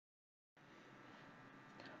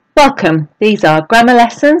Welcome. These are grammar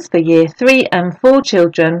lessons for Year 3 and 4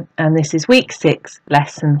 children, and this is Week 6,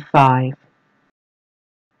 Lesson 5.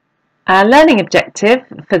 Our learning objective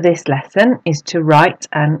for this lesson is to write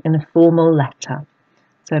an informal letter.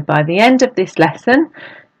 So by the end of this lesson,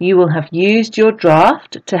 you will have used your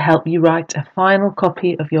draft to help you write a final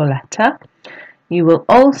copy of your letter. You will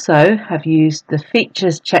also have used the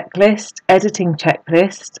features checklist, editing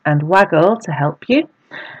checklist, and Waggle to help you.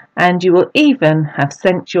 And you will even have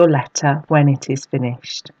sent your letter when it is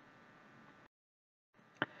finished.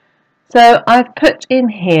 So I've put in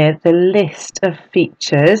here the list of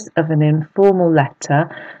features of an informal letter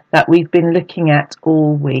that we've been looking at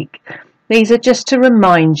all week. These are just to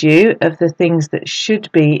remind you of the things that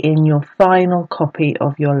should be in your final copy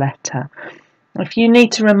of your letter. If you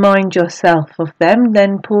need to remind yourself of them,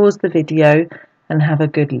 then pause the video and have a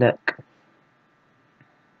good look.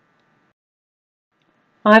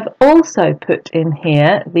 I've also put in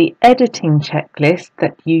here the editing checklist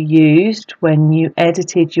that you used when you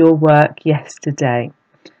edited your work yesterday.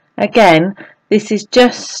 Again, this is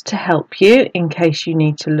just to help you in case you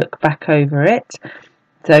need to look back over it.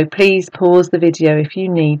 So please pause the video if you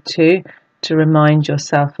need to remind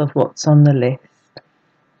yourself of what's on the list.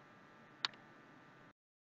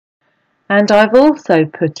 And I've also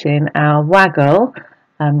put in our Waggle,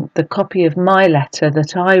 the copy of my letter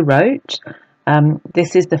that I wrote.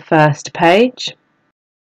 This is the first page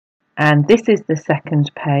and this is the second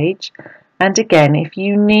page, and again, if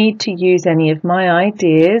you need to use any of my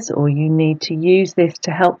ideas or you need to use this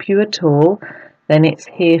to help you at all, then it's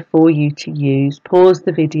here for you to use. Pause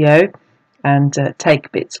the video and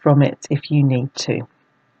take bits from it if you need to.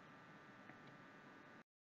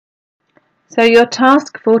 So your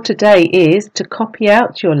task for today is to copy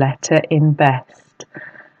out your letter in Best.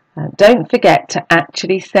 Don't forget to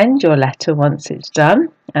actually send your letter once it's done,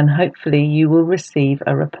 and hopefully you will receive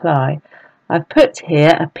a reply. I've put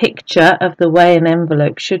here a picture of the way an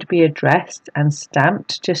envelope should be addressed and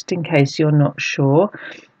stamped, just in case you're not sure,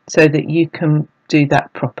 so that you can do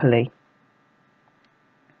that properly.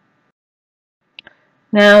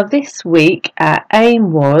 Now this week our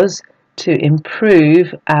aim was to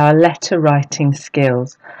improve our letter writing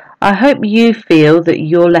skills. I hope you feel that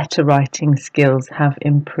your letter writing skills have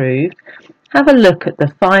improved. Have a look at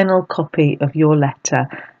the final copy of your letter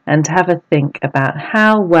and have a think about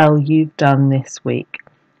how well you've done this week.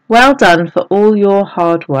 Well done for all your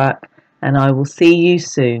hard work, and I will see you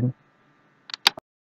soon.